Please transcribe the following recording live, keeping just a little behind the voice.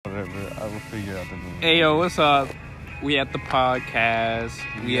I will figure out the name. Hey, yo, what's up? We at the podcast.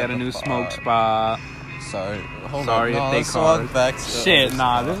 We at a new smoke spot. Sorry. Hold Sorry on. if they cars. Back to Shit,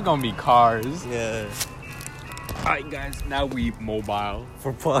 nah, this is gonna be cars. Yeah. Alright, guys, now we mobile.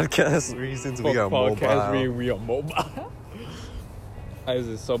 For podcast reasons, we are mobile. We are mobile. Is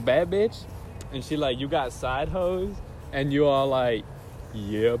it so bad, bitch? And she like, you got side hoes? And you all like,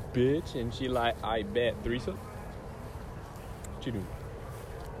 yeah, bitch. And she like, I bet. Threesome? What you do?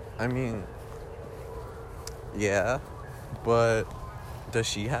 I mean, yeah, but does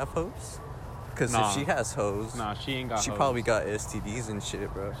she have hoes? Because Nah. if she has hoes, Nah, she ain't got she hoes. probably got STDs and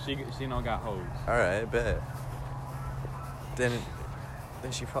shit, bro. She don't got hoes. Alright, bet. Then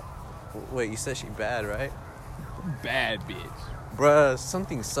she probably... Wait, you said she bad, right? Bad bitch. Bruh,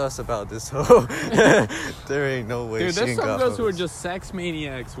 something sus about this hoe. There ain't no way Dude, she there's ain't some got girls who are hoes. just sex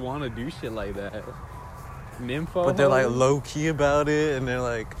maniacs want to do shit like that. Nympho But they're like hoes? low key about it, and they're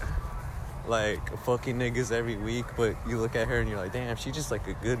like fucking niggas every week. But you look at her and you're like, damn, she just like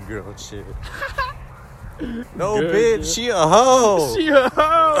a good girl and shit. No, Good bitch, girl. she a hoe. She a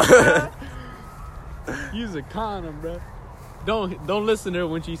hoe. Use a condom, bro. Don't listen to her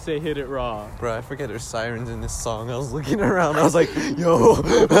when she say hit it raw. Bro, I forget there's sirens in this song. I was looking around. I was like, yo.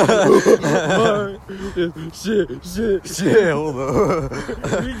 Shit, hold on.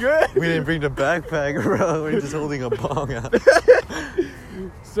 We good? We didn't bring the backpack, bro. We're just holding a bong out.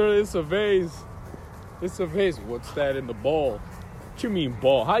 Sir, it's a vase. It's a vase. What's that in the ball? What you mean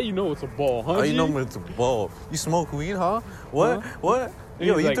ball? How you know it's a ball, huh? How you G? know when it's a ball? You smoke weed, huh? What? Huh? What? And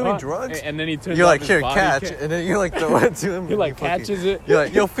Yo, he's you like, doing huh? drugs? And then he turns You're off like, his here, body catch. cam. And then you're like, throw it to him. He like fucking- catches it. You're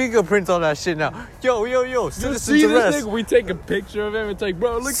like, yo, fingerprints on that shit now. Yo, You citizens see this arrest. nigga? We take a picture of him and take,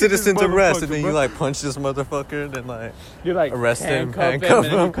 bro, look Citizens at this arrest. motherfucker, And then bro. you like punch this motherfucker and then like, You like arrest him, handcuff handcuff and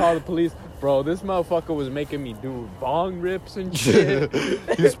then you him. call the police. Bro, this motherfucker was making me do bong rips and shit.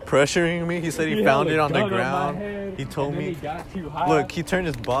 he's pressuring me. He said he He found held it a on the gun my ground. head, He told and then me. he got too high. Look, he turned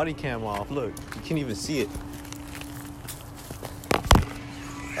his body cam off. Look, you can't even see it.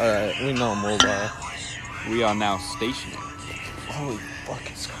 Alright, we know mobile. We are now stationary. Holy fuck,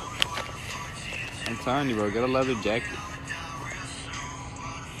 it's cold. I'm telling you, bro, get a leather jacket.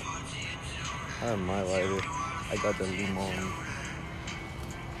 I have my lighter. I got the limon.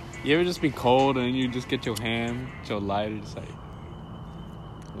 You ever just be cold and you just get your hand, your lighter, just like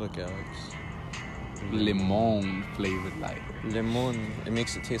Look, Alex. lemon flavored lighter. Lemon. It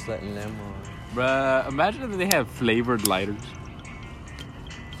makes it taste like lemon. Bruh, imagine if they have flavored lighters.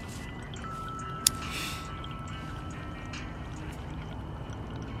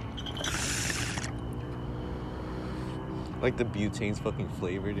 Like the butane's fucking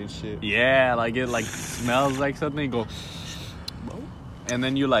flavored and shit. Yeah, like it like smells like something. You go, and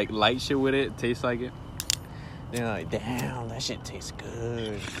then you like light shit with it. Tastes like it. Then you're like, damn, that shit tastes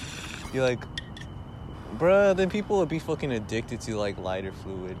good. You're like, bruh, then people would be fucking addicted to like lighter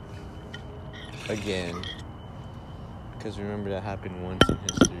fluid. Again. Because remember that happened once in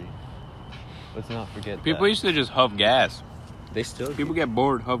history. Let's not forget People that. used to just huff gas. They still People get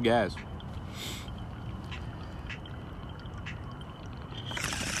bored, huff gas.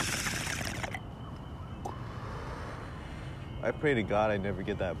 I pray to God I never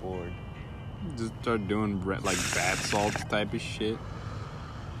get that bored. Just start doing like bath salts type of shit.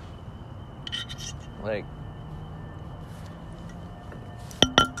 Like,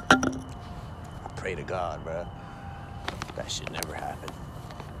 I pray to God, bruh. That shit never happened.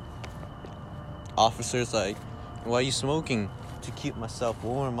 Officer's like, why are you smoking? To keep myself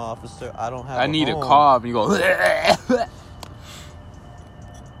warm, officer. I don't have I need a home. cough. You go. Did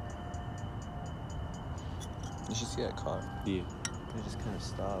you see that car? Yeah. It just kind of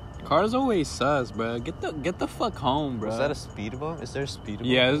stopped. Cars always sus, bro. Get the fuck home, bro. Was that a speed bump? Is there a speed bump?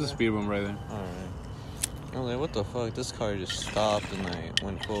 Yeah, there's a speed bump right there. Alright. I was like, what the fuck? This car just stopped and like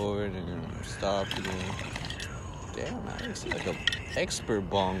went forward and then stopped again. Damn, Alex is like a expert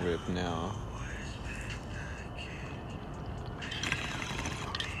bong rip now.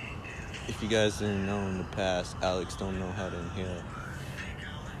 If you guys didn't know in the past, Alex don't know how to inhale.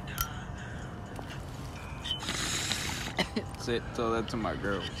 Sit, tell that to my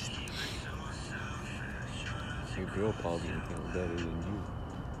girl. Your girl probably inhale better than you.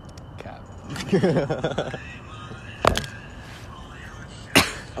 Cap.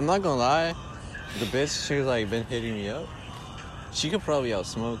 I'm not gonna lie, the bitch she's like been hitting me up. She could probably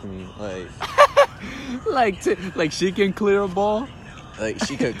outsmoke me. like she can clear a ball. Like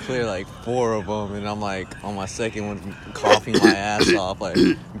she could clear like 4 of them, and I'm like on my second one coughing my ass off, like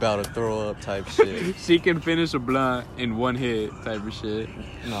about to throw up type shit. She can finish a blunt in one hit type of shit.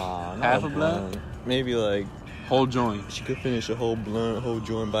 Nah, not Half a a blunt? Maybe like Whole joint. She could finish a whole blunt, whole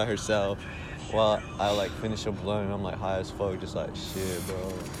joint by herself. While I like finish a blunt and I'm like high as fuck, just like shit,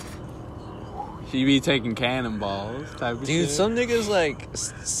 bro. She be taking cannonballs type of Dude, shit. some niggas like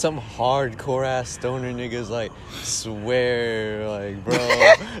some hardcore ass stoner niggas like swear like, bro.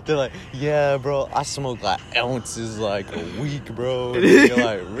 They're like, yeah, bro, I smoke like ounces like a week, bro. And you're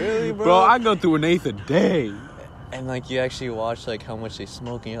like, really, bro? Bro, I go through an eighth a day. And like you actually watch like how much they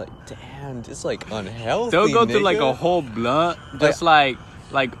smoke and you're like, damn, it's like unhealthy. They'll go through nigga. like a whole blunt, just like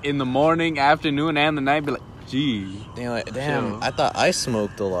in the morning, afternoon, and the night. Be like, gee, Damn, chill. I thought I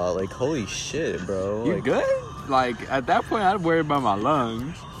smoked a lot. Like, holy shit, bro. You like, good? Like at that point, I'd worry about my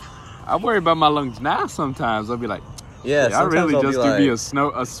lungs. I worry about my lungs now. Sometimes I'll be like, yeah, I really I'll just be to be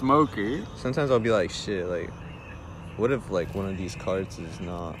like, a smoker. Sometimes I'll be like, shit, like, what if like one of these cards is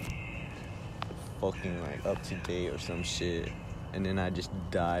not fucking like up to date or some shit, and then I just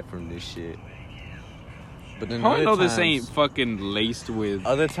die from this shit. But then How I other know times, this ain't fucking laced with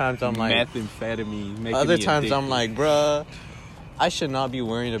Other times I'm like, methamphetamine. Making other me times I'm addicted. like, bruh, I should not be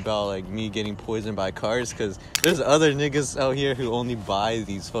worried about like me getting poisoned by cards, because there's other niggas out here who only buy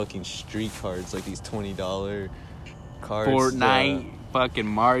these fucking street cards, like these $20 cards. Fortnite, fucking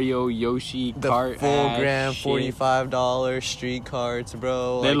Mario, Yoshi, The cart, full ass gram, shit. $45 street cards,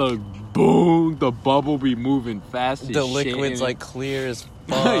 bro. They Like, look boom. The bubble be moving fast. As the shit, liquid's and like clear as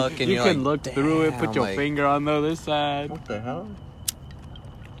fuck, and you you're can like, look through it, put damn, your like, finger on the other side. What the hell?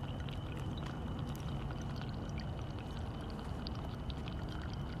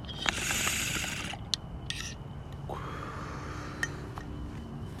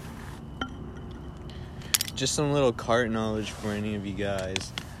 Just some little cart knowledge for any of you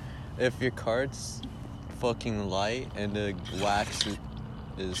guys. If your cart's fucking light and the wax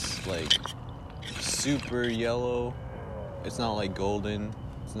is like super yellow, it's not like golden,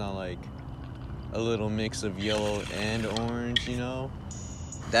 it's not like a little mix of yellow and orange, you know?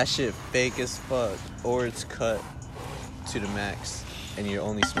 That shit fake as fuck. Or it's cut to the max and you're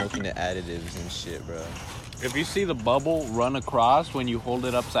only smoking the additives and shit, bro. If you see the bubble run across when you hold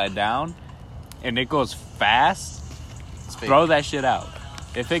it upside down, and it goes fast, It's fake. throw that shit out.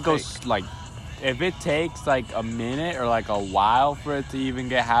 If it goes like, if it takes like a minute or like a while for it to even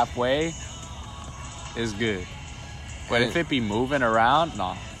get halfway, it's good. But if it be moving around,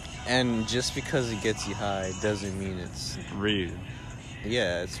 nah, And just because it gets you high doesn't mean it's... real.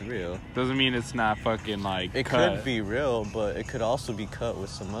 Yeah, it's real. Doesn't mean it's not fucking like It cut. could be real, but it could also be cut with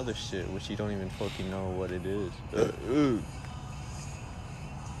some other shit, which you don't even fucking know what it is.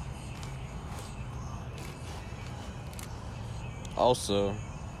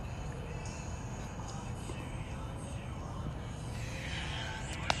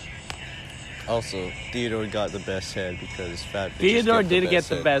 Also, Theodore got the best head because fat bitches Theodore give the did get best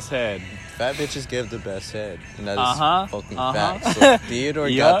the head. best head. Fat bitches give the best head, and that is Uh-huh, fucking uh-huh. fact. So Theodore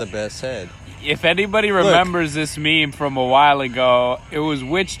Yup. got the best head. If anybody remembers this meme from a while ago, it was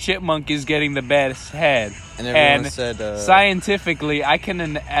which chipmunk is getting the best head. And everyone said, scientifically, I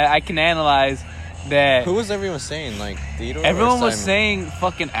can analyze that. who was everyone saying? Like Theodore? or Everyone was Simon? saying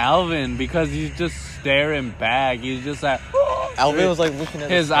fucking Alvin because he's just staring back. He's just like Alvin was like looking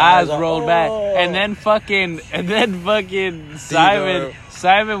at his the sky, eyes like, rolled "Oh." back, and then fucking Theodore.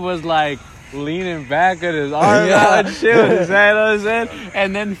 Simon was like leaning back with his arm Yeah. out and shit with his hand on his head,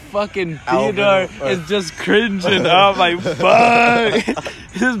 and then fucking Theodore Alvin, is just cringing up like fuck.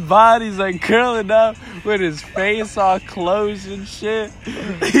 His body's like curling up with his face all closed and shit.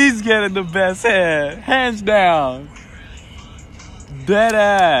 He's getting the best head, hands down. Dead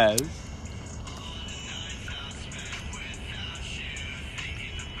ass.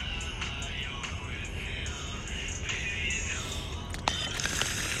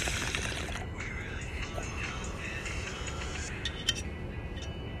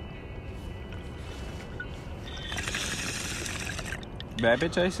 Bad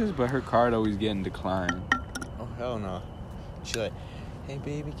bitch ISIS, but her card always getting declined. Oh hell no. She's like, hey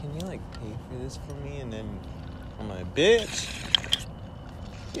baby, can you like pay for this for me? And then I'm like, bitch,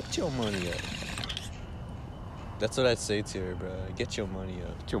 get your money up. That's what I'd say to her, bro. Get your money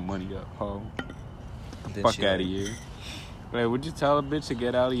up. Get your money up, ho. Then Fuck she out of like, here. Wait, would you tell a bitch to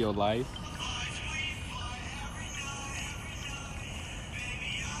get out of your life?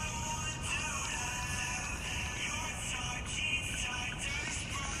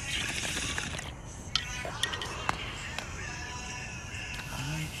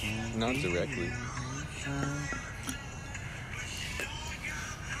 Not directly.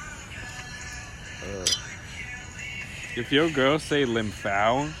 If your girl say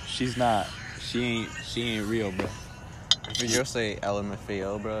lymphao, she's not. She ain't real, bro. If your girl say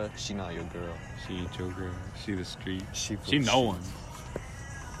LMFAO, bro, she not your girl. She ain't your girl. She the street. She She no one.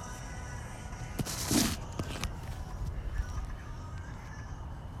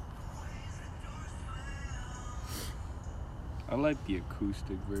 I like the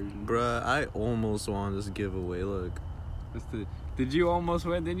acoustic version. Bruh, I almost won this giveaway. Look. Did you almost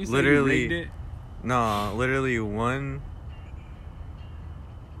win? Didn't you say Literally. you rigged it? No, literally one.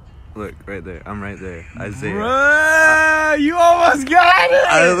 Look, right there. I'm right there. Isaiah. Bruh, you almost got it!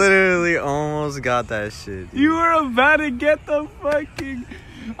 I literally almost got that shit. Dude. You were about to get the fucking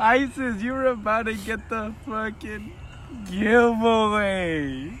ISIS. You were about to get the fucking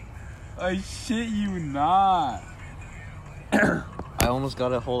giveaway. I shit you not. I almost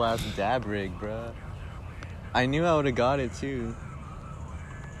got a whole ass dab rig, bruh. I knew I would have got it too.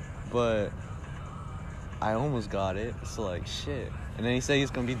 But I almost got it. So like shit. And then he said he's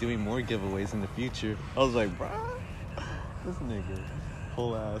gonna be doing more giveaways in the future. I was like, bruh, this nigga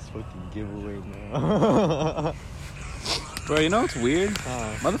whole ass fucking giveaway now. Bro, you know what's weird?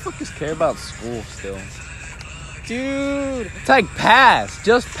 Huh. Motherfuckers care about school still. Dude, It's like pass.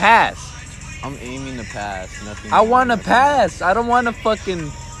 Just pass. I'm aiming to pass. Nothing. I want to pass. I don't want to fucking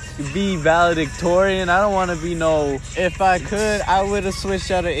be valedictorian. I don't want to be no... If I could, I would have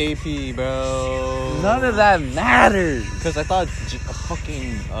switched out of AP, bro. None of that matters. Because I thought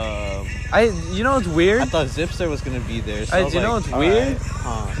You know what's weird? I thought Zipster was gonna be there. So I was You know like, what's all weird? right,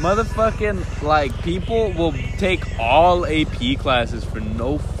 huh. Motherfucking, like, people will take all AP classes for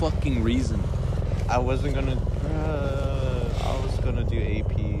no fucking reason. I wasn't gonna. I was gonna do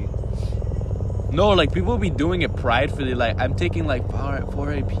AP. No, like, people will be doing it pridefully. Like, I'm taking, like,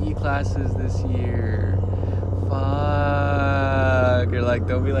 four AP classes this year. Fuck. Or, like,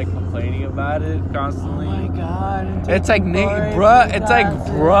 they'll be, like, complaining about it constantly. Oh my god! It's like, bruh, it's like,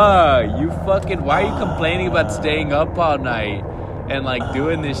 bruh, you fucking, why are you complaining about staying up all night and, like,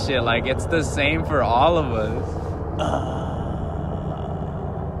 doing this shit? Like, it's the same for all of us.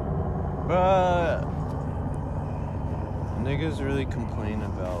 Bruh, niggas really complain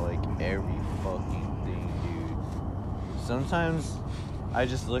about like every fucking thing, dude. Sometimes I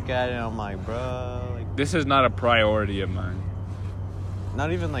just look at it and I'm like, bruh, like, This is not a priority of mine.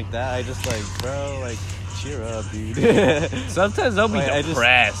 not even like that. I just like, bro, like, cheer up, dude. Sometimes they'll be Like,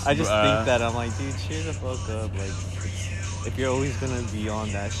 depressed. I just bruh. think that I'm like, dude, cheer the fuck up. Like, if you're always gonna be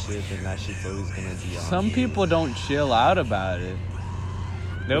on that shit, then that shit's always gonna be on. Some you. people don't chill out about it.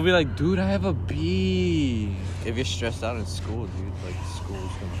 They'll be like, dude, I have a B. If you're stressed out in school, dude, like,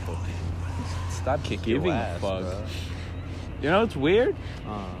 school's gonna fucking Stop kick giving your a ass, fuck. bro. You know what's weird?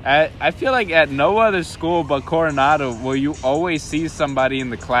 I feel like at no other school but Coronado will you always see somebody in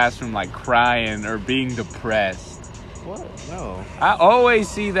the classroom like crying or being depressed. What? No. I always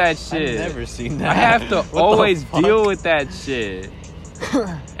see that shit. I've never seen that. I have to What the always fuck? deal with that shit.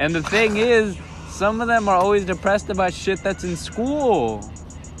 And the thing is, some of them are always depressed about shit that's in school.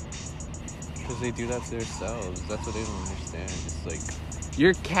 Because they do that to themselves. That's what they don't understand. It's like,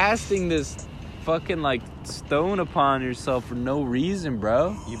 You're casting this fucking like stone upon yourself for no reason,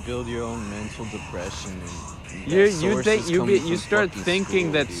 bro. you build your own mental depression. And You start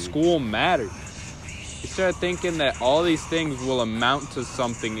thinking that school matters. You start thinking that all these things will amount to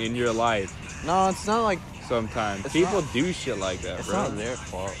something in your life. No, it's not like, Sometimes It's people not- do shit like that, it's bro. not their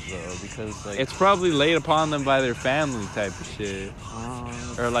fault, though. Because, like, It's probably laid upon them by their family type of shit,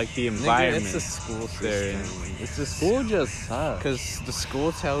 or like the nigga, environment. it's the school they're in. system. It's the School just sucks. Because the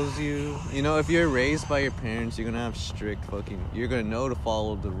school tells you, you know, if you're raised by your parents, you're gonna have strict fucking, you're gonna know to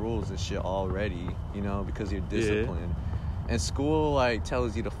follow the rules and shit already, you know, because you're disciplined. And school, like,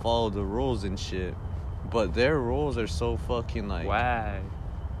 tells you to follow the rules and shit. But their rules are so fucking, like, Why?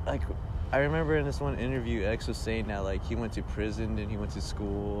 like, I remember in this one interview, X was saying that, like, he went to prison, then he went to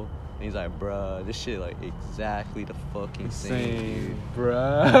school. And he's like, bruh, this shit, like, exactly the fucking same, dude.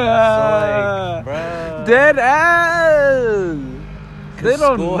 bruh. So, like, bruh. Dead ass. They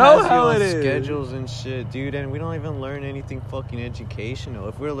don't School know has how you on it is. schedules and shit, dude, and we don't even learn anything fucking educational.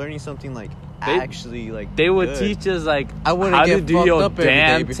 If we're learning something like They- actually like They would good, teach us like I wouldn't how to get do fucked your up every day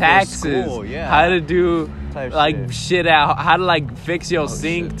damn before taxes, school, yeah. how to do type like shit. shit out, how to like fix your Oh,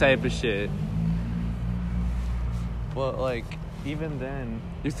 sink shit. type of shit. But like even then,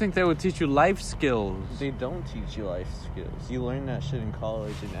 You think they would teach you life skills? they don't teach you life skills. You learn that shit in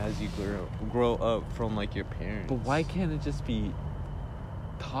college and as you grow up from like your parents. But why can't it just be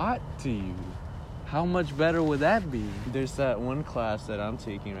taught to you? How much better would that be? There's that one class that I'm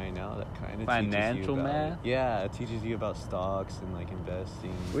taking right now that kind of Financial teaches you about, math? Yeah, it teaches you about stocks and like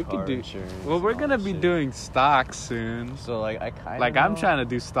investing, We car could do. insurance. Well, we're and all gonna that be shit. doing stocks soon. So like I kind of Like I'm trying to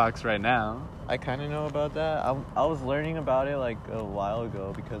do stocks right now. I kind of know about that. I was learning about it like a while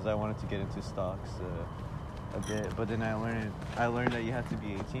ago because I wanted to get into stocks a bit, but then I learned that you have to be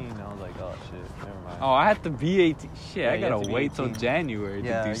 18. And I was like, oh shit, never mind. Oh, I have to be 18. Shit, Yeah, I you have gotta to be wait till 18. January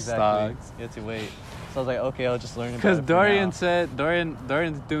Yeah, to do exactly. stocks. You have to wait. So I was like, okay, I'll just learn about it. Because for Dorian now. said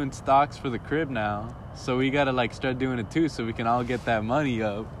Dorian's doing stocks for the crib now, so we gotta like start doing it too, so we can all get that money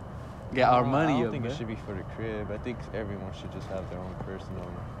up, get our money I don't up. think man. it should be for the crib. I think everyone should just have their own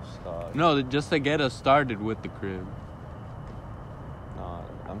personal stock. No, just to get us started with the crib. No,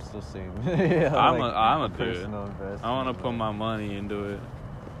 I'm still saying. Yeah, I'm a dude. personal investment. I want to put like, my money into it.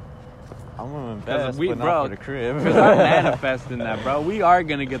 I'm gonna invest, we- but bro, not for the crib. Because I'm manifesting that, bro. We are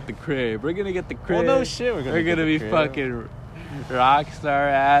gonna get the crib. We're gonna get the crib. Well, no shit, we're gonna get be the crib. fucking rock star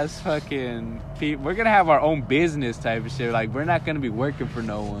ass fucking people. We're gonna have our own business type of shit. Like we're not gonna be working for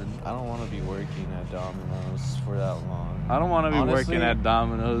no one. I don't want to be working at Domino's for that long. I don't want to be Honestly, working at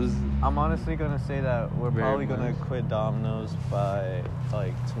Domino's. I'm honestly gonna say that we're Very probably gonna much. quit Domino's by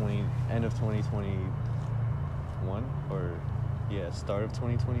like end of 2021 or start of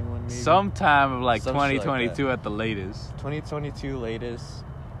 2021 maybe. Sometime of like Some shit like 2022 at the latest. 2022 latest,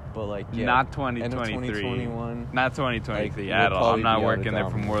 but like Not end of 2023. 2021. Not 2023 Like, at we'll all. I'm probably not be out of working there for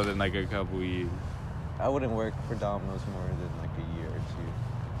Domino's. more than like a couple years. I wouldn't work for Domino's more than like a year or two.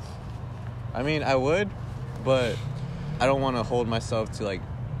 I mean, I would, but I don't want to hold myself to like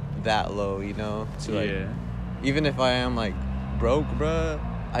that low, you know? To like, Yeah. even if I am like broke, bruh,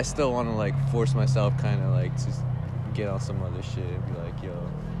 I still want to like force myself kind of like to get on some other shit and be like, yo.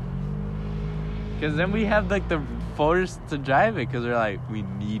 Because then we have like the force to drive it because we're like, we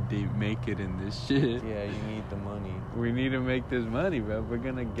need to make it in this shit. Yeah, you need the money. We need to make this money, bro. We're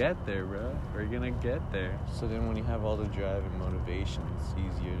gonna get there, bro. We're gonna get there. So then when you have all the drive and motivation, it's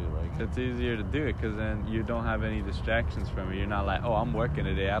easier to like. It's easier to do it because then you don't have any distractions from it. You're not like, oh, I'm working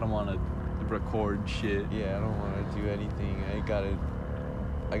today. I don't want to record shit. Yeah, I don't want to do anything. I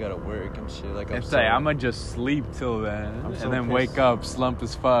gotta work and shit. Like It's like, I'm gonna just sleep till then. I'm so And then pissed. wake up, slump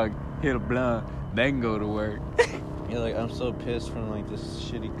as fuck, hit a blunt, then go to work. Yeah, like I'm so pissed from like this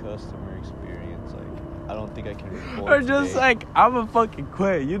shitty customer experience. Like I don't think I can record. Or just today. like, I'ma fucking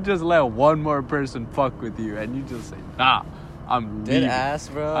quit. You just let one more person fuck with you and you just say, nah, I'm dead leaving. ass,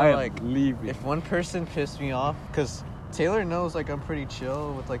 bro. I am like leaving. if one person pissed me off, cause Taylor knows like I'm pretty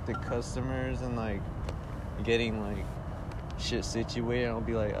chill with like the customers and like getting like shit situated. I'll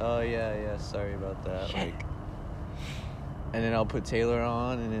be like, oh yeah, sorry about that. Like, and then I'll put Taylor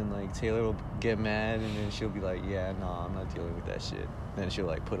on, and then like Taylor will get mad, and then she'll be like, yeah, nah, I'm not dealing with that shit. Then she'll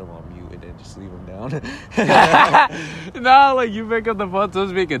like put him on mute and then just leave him down. No, like you pick up the phone, supposed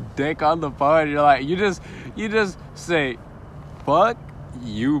to make a dick on the phone. You're like, you just say, fuck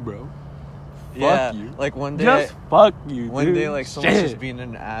you, bro. Yeah, Fuck you. like one day, Just fuck you, one dude. day, like someone's Shit. just being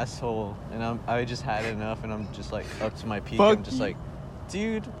an asshole, and I just had enough, and I'm just like up to my peak. Fuck I'm just you. like,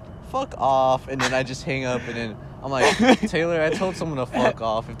 dude, fuck off, and then I just hang up, and then I'm like, Taylor, I told someone to fuck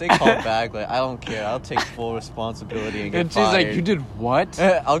off. If they call back, like I don't care. I'll take full responsibility and get And she's fired. like, you did what?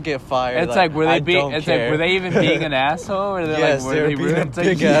 I'll get fired. It's like, were they I being? don't It's care. like, were they even being an asshole, or Yes, were they were they being rude? a It's like,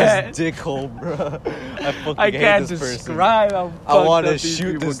 big yeah. ass dickhole, bro. I fucking I hate can't this person. describe how I want to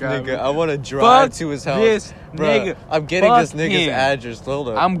shoot this got me. nigga. I want to drive Fuck to his house. this Bruh, nigga. I'm getting Fuck this nigga's him. address. Hold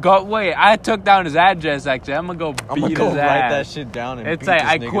up. Wait, I took down his address, actually. I'm gonna go beat I'm gonna his go ass. write that shit down and It's beat like, this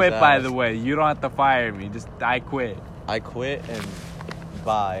I nigga's quit, by ass. the way. You don't have to fire me. Just, I quit. I quit and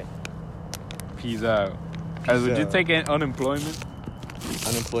bye. Peace out. Guys, would you out. take an unemployment?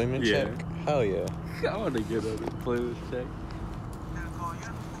 Unemployment Yeah. check? Hell yeah. I want to get an unemployment check.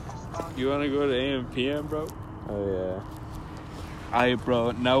 You want to go to AM/PM, bro? Oh yeah. Alright,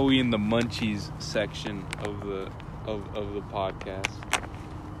 bro. Now we in the munchies section of the podcast.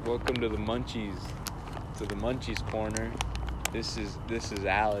 Welcome to the munchies, corner. This is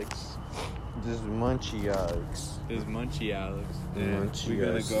Alex. This is Munchie Alex. This is Munchie Alex. Munchie We're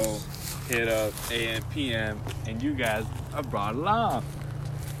gonna Alex. go hit up AM/PM, and you guys are brought along.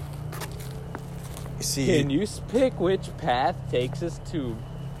 See, Can you pick which path takes us to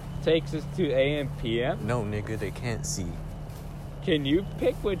AM/PM? no nigga, they can't see. Can you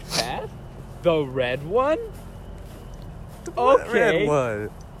pick which path? The red one? The Okay. red one.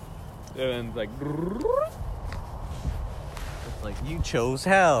 And it's like, It's like you chose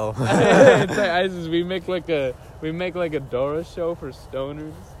hell. it's like we make like a Dora show for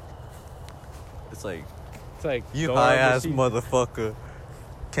stoners. It's like It's like you Dora, high but ass she- motherfucker.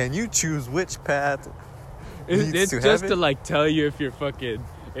 Can you choose which path leads It's to just heaven? to like tell you if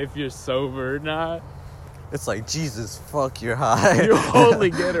you're sober or not. It's like, Jesus, fuck, you're high. You only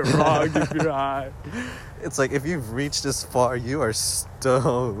get it wrong if you're high. It's like, if you've reached this far, you are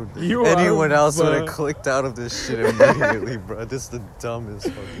stoned. You Anyone are, else would have but- clicked out of this shit immediately, bro. This is the dumbest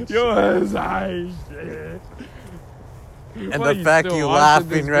fucking shit. Your ass high shit. And Why the fact still you watching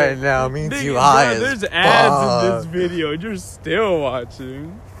laughing this right video? now means Nigga, you bro, high as there's ads in this fuck. video and you're still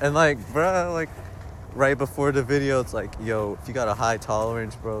watching. And like, bro, like, right before the video, it's like, yo, if you got a high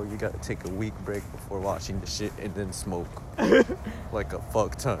tolerance, bro, you gotta take a week break before watching the shit and then smoke. Like a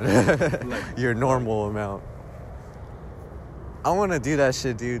fuck ton. Your normal amount. I wanna do that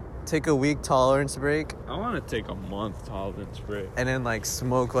shit, dude. Take a week tolerance break I want to take a month tolerance break. and then like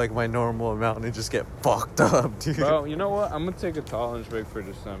smoke like my normal amount and just get fucked up, dude. Bro, you know what? I'm going to take a tolerance break for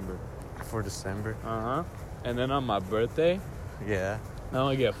December. For December. Uh-huh. And then on my birthday, Yeah. I'm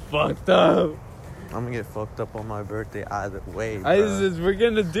going to get fucked up. I'm gonna get fucked up on my birthday either way, bro. We're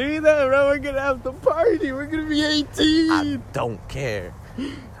going to do that, bro. We're going to have the party. We're going to be 18. I don't care.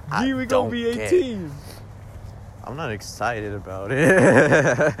 I Gee, we're don't going to be care. 18. I'm not excited about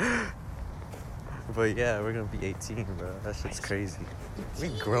it. But yeah, we're gonna be 18, bro. That shit's crazy. We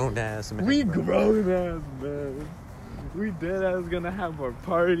grown ass, man. We bro. grown ass, man. We dead ass gonna have our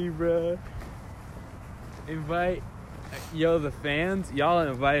party, bro. Invite, yo, the fans. Y'all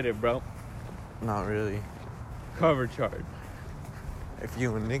invited, bro. Not really. Cover charge. If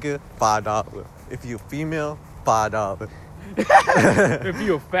you a nigga, $5. If you a female, $5. If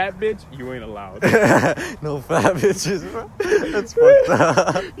you a fat bitch, you ain't allowed. No fat bitches, bro. That's fucked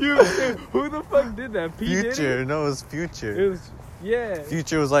up. Who the fuck did that? P. Future, Diddy? no, it's Future. It was, yeah.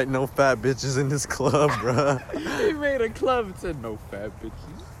 Future was like, no fat bitches in this club, bro. He made a club and said no fat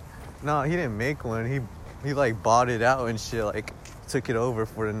bitches. No, he didn't make one. He like bought it out and shit. Like took it over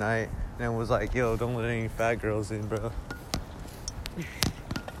for the night and was like, yo, don't let any fat girls in, bro.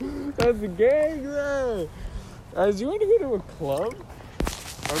 That's a gang, though. Guys, you want to go to a club?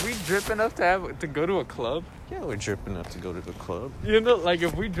 Are we dripping enough to go to a club? Yeah, we're dripping enough to go to the club. You know, like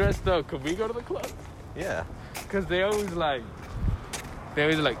if we dressed up, could we go to the club? Yeah, Cause they always like,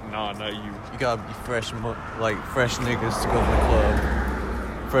 nah, not you. you gotta be fresh, like fresh niggas to go to the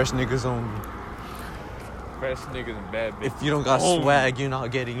club. Fresh niggas only. Fresh niggas and bad bitches. If you don't got Only. swag, you're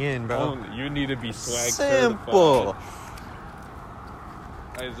not getting in, bro. Only. You need to be swag Simple. certified.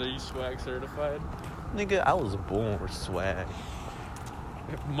 Guys, are you swag certified? Nigga, I was born with swag.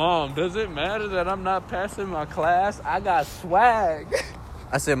 Mom, does it matter that I'm not passing my class? I got swag.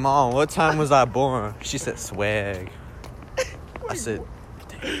 I said, Mom, what time was I born? She said, swag. I said,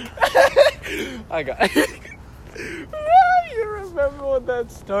 I got. You remember when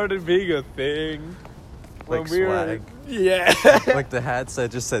that started being a thing? When Like we swag? Yeah. like the hat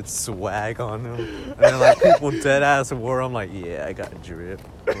said, just said swag on them. And then like people dead ass wore 'em like, yeah, I got drip.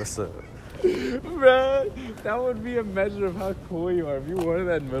 What's up? Bro, that would be a measure of how cool you are. If you wore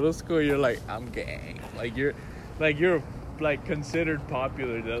that in middle school, you're like, I'm gang. You're considered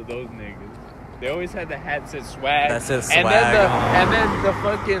popular. Those niggas. They always had the hat that said swag. That said And swag then on. and then the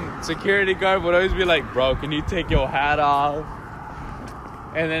fucking security guard would always be like, bro, can you take your hat off?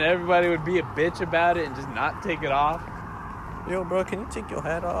 And then everybody would be a bitch about it and just not take it off. Yo, bro, can you take your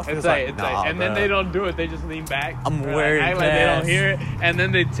hat off? It's He's like, nah, and then bro. they don't do it. They just lean back. I'm Or, wearing act like they don't pants. hear it, and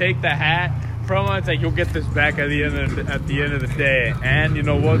then they take the hat from us. It's like, you'll get this back at the end of the day, and you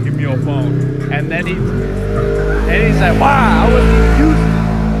know what? Give me your phone. And then he's like, wow, I wasn't even using it.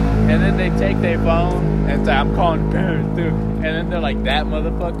 And then they take their phone and say, I'm calling parents too. And then they're like, that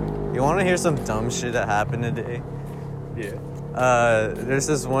motherfucker. You want to hear some dumb shit that happened today? Yeah. There's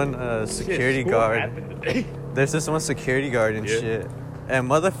this one security Shit, school guard. happened today. There's this one security guard and Yeah. shit. And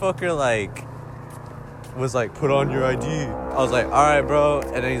motherfucker, like, was like, put on your ID. I was like, all right, bro.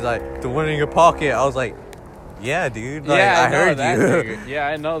 And then he's like, the one in your pocket. I was like, yeah, dude. Like, yeah, I know heard that you. nigga. Yeah,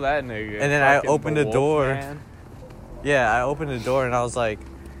 I know that nigga. And then I Fucking opened the wolf door. man. Yeah, I opened the door and I was like,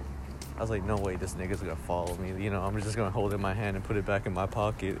 no way, this nigga's gonna follow me. You know, I'm just gonna hold it in my hand and put it back in my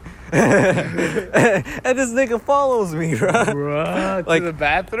pocket. And this nigga follows me, bro. Bruh, Like- to the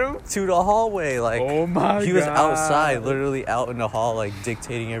bathroom? To the hallway, like, Oh my he was God. outside, literally out in the hall, like,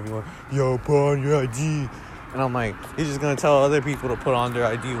 dictating everyone, yo, put on your ID. And I'm like, he's just gonna tell other people to put on their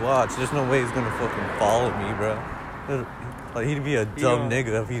ID watch. There's no way he's gonna fucking follow me, bro. Like, he'd be a dumb Yeah.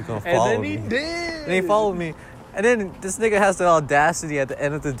 nigga if he's gonna And follow then me. he did. And he followed me. And then this nigga has the audacity at the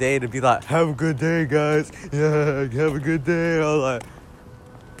end of the day to be like, have a good day, guys. Yeah, have a good day. I was like,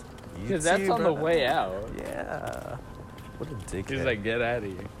 you Because that's too, on bro. the way out. Yeah. What a dickhead. He's like, get out of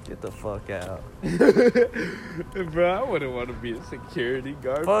here. Get the fuck out. Bro, I wouldn't want to be a security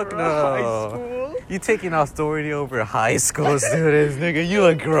guard Fuck for no. a high school. You taking authority over high school students, nigga. You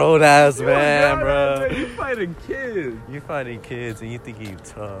a grown ass man, bro. You fighting kids. You fighting kids and you think you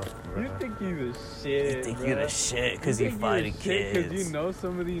tough, bro. You think he's a shit. You think bro. you're the shit because you think fighting you're a shit 'cause kids. you know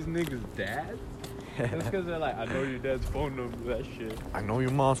some of these niggas' dads? That's because they're like, I know your dad's phone number, that shit. I know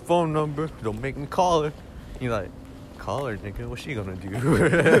your mom's phone number. Don't make me call her. You like, call her, nigga. What's she gonna do?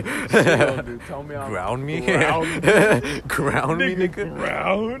 Tell me I'm Ground me? ground Ground me, nigga?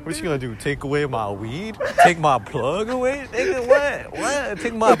 ground. What's she gonna do? Take away my weed? Take my plug away? Nigga, what? What?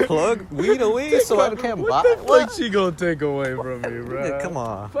 Take my weed away so I can't buy? What the What? fuck she gonna take away from me, bro? Nigga, come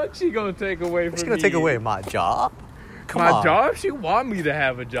on. Fuck she gonna take away from me? She gonna take away my job? Come my on. job? She want me to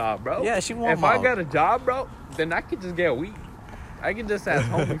have a job, bro. Yeah, she want If my... I got a job, bro, then I could just get weed. I can just ask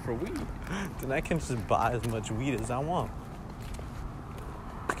homie for weed. Then I can just buy as much weed as I want.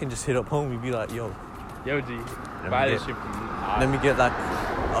 I can just hit up homie and be like, yo, Yo, G, me buy this get- shit from me. let me get like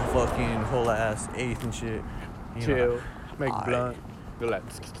a fucking whole ass eighth and shit. You know, Chill, make aight. blunt. Go like,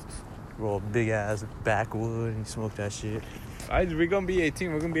 roll a big ass backwood and smoke that shit. alright, we're gonna be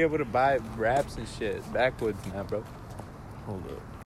 18. We're gonna be able to buy wraps and shit. Backwoods now, bro. Hold up.